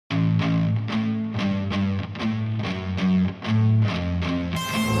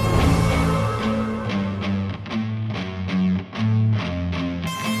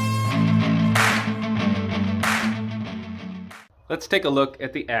Let's take a look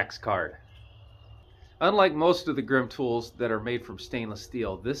at the axe card. Unlike most of the Grimm tools that are made from stainless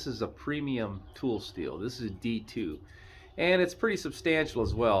steel, this is a premium tool steel. This is D2, and it's pretty substantial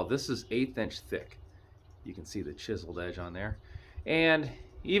as well. This is 1/8 inch thick. You can see the chiseled edge on there. And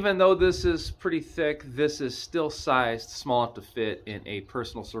even though this is pretty thick, this is still sized small enough to fit in a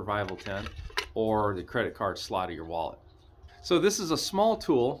personal survival tent or the credit card slot of your wallet. So this is a small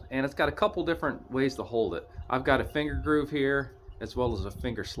tool, and it's got a couple different ways to hold it. I've got a finger groove here as well as a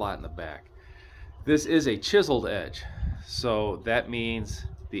finger slot in the back. This is a chiseled edge, so that means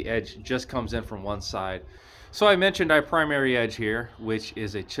the edge just comes in from one side. So I mentioned our primary edge here, which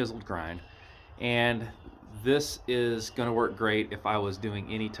is a chiseled grind, and this is going to work great if I was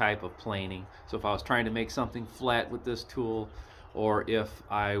doing any type of planing. So if I was trying to make something flat with this tool, or if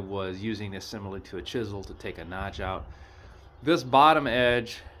I was using this similarly to a chisel to take a notch out. This bottom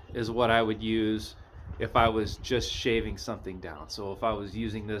edge is what I would use if I was just shaving something down. So if I was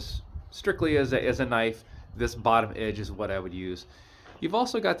using this strictly as a knife, this bottom edge is what I would use. You've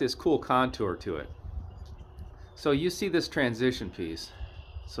also got this cool contour to it. So you see this transition piece.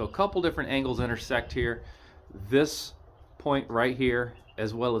 So a couple different angles intersect here. This point right here,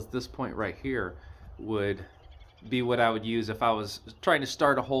 as well as this point right here, would be what I would use if I was trying to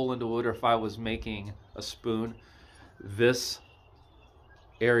start a hole into wood, or if I was making a spoon. This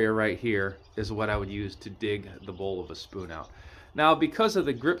area right here is what I would use to dig the bowl of a spoon out. Now, because of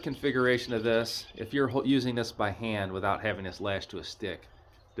the grip configuration of this, if you're using this by hand without having this lashed to a stick,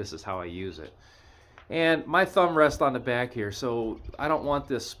 this is how I use it. And my thumb rests on the back here, so I don't want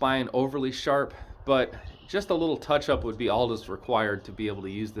this spine overly sharp, but just a little touch up would be all that's required to be able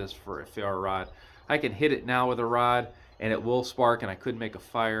to use this for a ferro rod. I can hit it now with a rod and it will spark and I could make a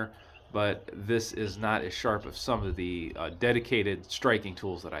fire, but this is not as sharp as some of the dedicated striking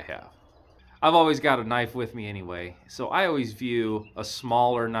tools that I have. I've always got a knife with me anyway, so I always view a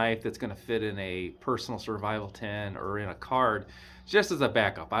smaller knife that's going to fit in a personal survival tent or in a card just as a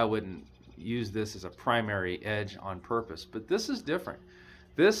backup. I wouldn't use this as a primary edge on purpose, but this is different.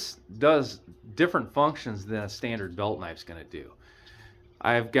 This does different functions than a standard belt knife's going to do.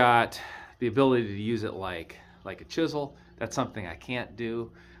 I've got the ability to use it like a chisel. That's something I can't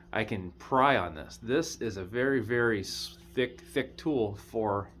do. I can pry on this. This is a very, very thick tool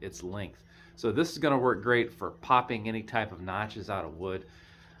for its length. So this is going to work great for popping any type of notches out of wood.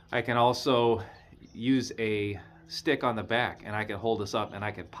 I can also use a stick on the back and I can hold this up and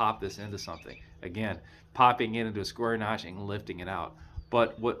I can pop this into something. Again, popping it into a square notch and lifting it out.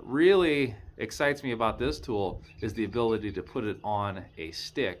 But what really excites me about this tool is the ability to put it on a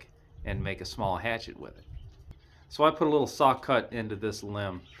stick and make a small hatchet with it. So I put a little saw cut into this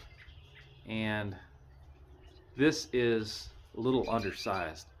limb, and this is a little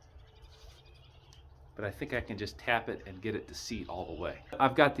undersized, but I think I can just tap it and get it to seat all the way.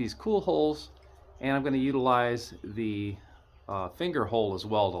 I've got these cool holes, and I'm going to utilize the finger hole as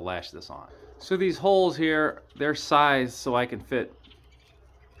well to lash this on. So these holes here, they're sized so I can fit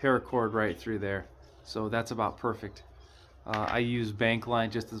paracord right through there, so that's about perfect. I use bank line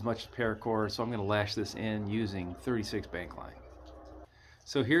just as much as paracord, so I'm going to lash this in using 36 bank line.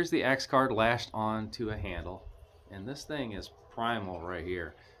 So here's the axe card lashed onto a handle, and this thing is primal right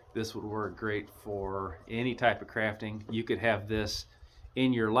here. This would work great for any type of crafting. You could have this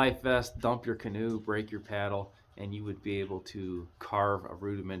in your life vest, dump your canoe, break your paddle, and you would be able to carve a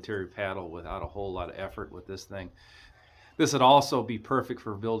rudimentary paddle without a whole lot of effort with this thing. This would also be perfect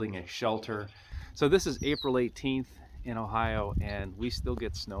for building a shelter. So this is April 18th in Ohio, and we still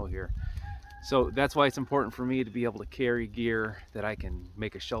get snow here. So that's why it's important for me to be able to carry gear that I can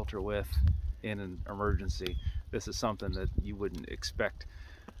make a shelter with in an emergency. This is something that you wouldn't expect.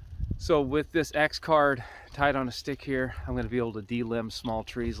 So with this axe card tied on a stick here, I'm going to be able to de-limb small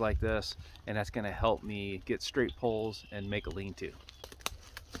trees like this, and that's going to help me get straight poles and make a lean-to.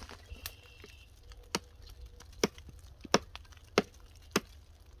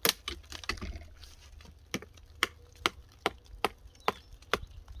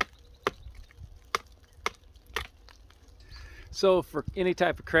 So for any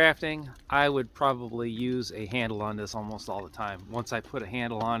type of crafting, I would probably use a handle on this almost all the time. Once I put a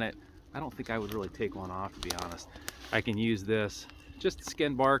handle on it, I don't think I would really take one off, to be honest. I can use this, just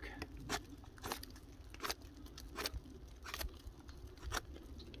skin bark.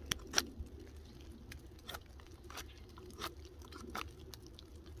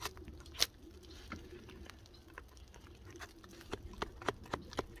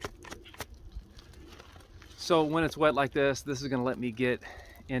 So when it's wet like this is going to let me get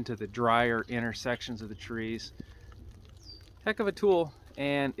into the drier intersections of the trees. Heck of a tool,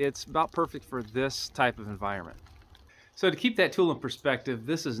 and it's about perfect for this type of environment. So to keep that tool in perspective,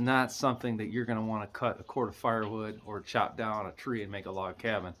 this is not something that you're going to want to cut a cord of firewood or chop down a tree and make a log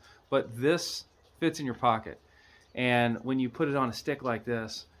cabin. But this fits in your pocket. And when you put it on a stick like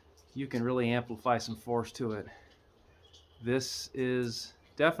this, you can really amplify some force to it. This is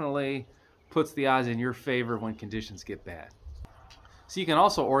definitely puts the odds in your favor when conditions get bad. So you can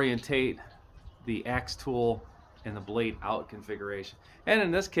also orientate the axe tool and the blade out configuration. And in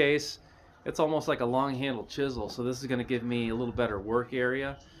this case, it's almost like a long handled chisel. So this is going to give me a little better work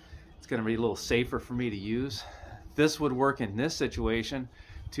area. It's going to be a little safer for me to use. This would work in this situation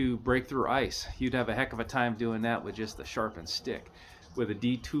to break through ice. You'd have a heck of a time doing that with just a sharpened stick. With a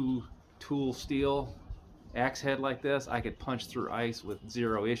D2 tool steel axe head like this, I could punch through ice with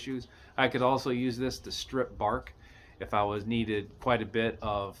zero issues. I could also use this to strip bark if I was needed quite a bit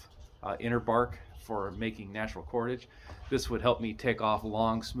of inner bark for making natural cordage. This would help me take off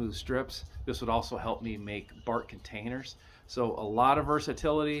long smooth strips. This would also help me make bark containers. So a lot of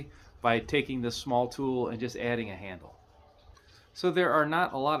versatility by taking this small tool and just adding a handle. So there are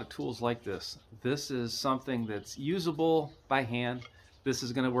not a lot of tools like this. This is something that's usable by hand. This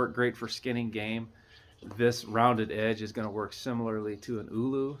is going to work great for skinning game. This rounded edge is going to work similarly to an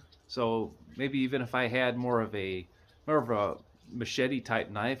ulu. So maybe even if I had more of a machete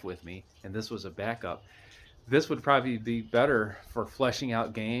type knife with me and this was a backup, this would probably be better for fleshing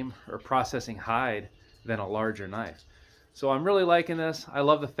out game or processing hide than a larger knife. So I'm really liking this. I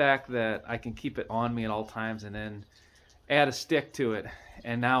love the fact that I can keep it on me at all times and then add a stick to it,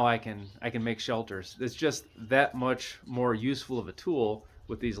 and now I can make shelters. It's just that much more useful of a tool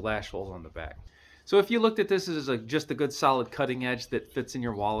with these lash holes on the back. So if you looked at this as just a good solid cutting edge that fits in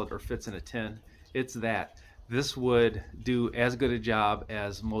your wallet or fits in a tin, it's that. This would do as good a job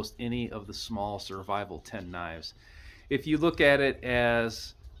as most any of the small survival tin knives. If you look at it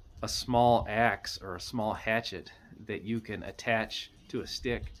as a small axe or a small hatchet that you can attach to a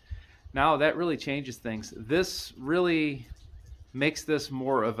stick, now that really changes things. This really makes this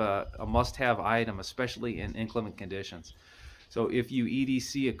more of a must-have item, especially in inclement conditions. So if you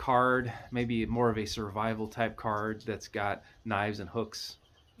EDC a card, maybe more of a survival type card that's got knives and hooks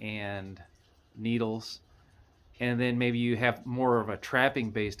and needles, and then maybe you have more of a trapping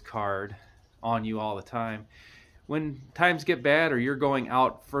based card on you all the time. When times get bad or you're going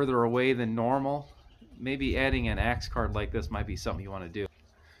out further away than normal, maybe adding an axe card like this might be something you want to do.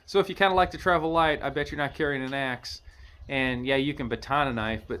 So if you kind of like to travel light, I bet you're not carrying an axe. And yeah, you can baton a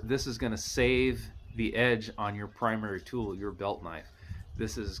knife, but this is going to save the edge on your primary tool, your belt knife.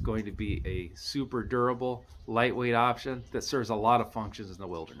 This is going to be a super durable, lightweight option that serves a lot of functions in the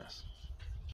wilderness.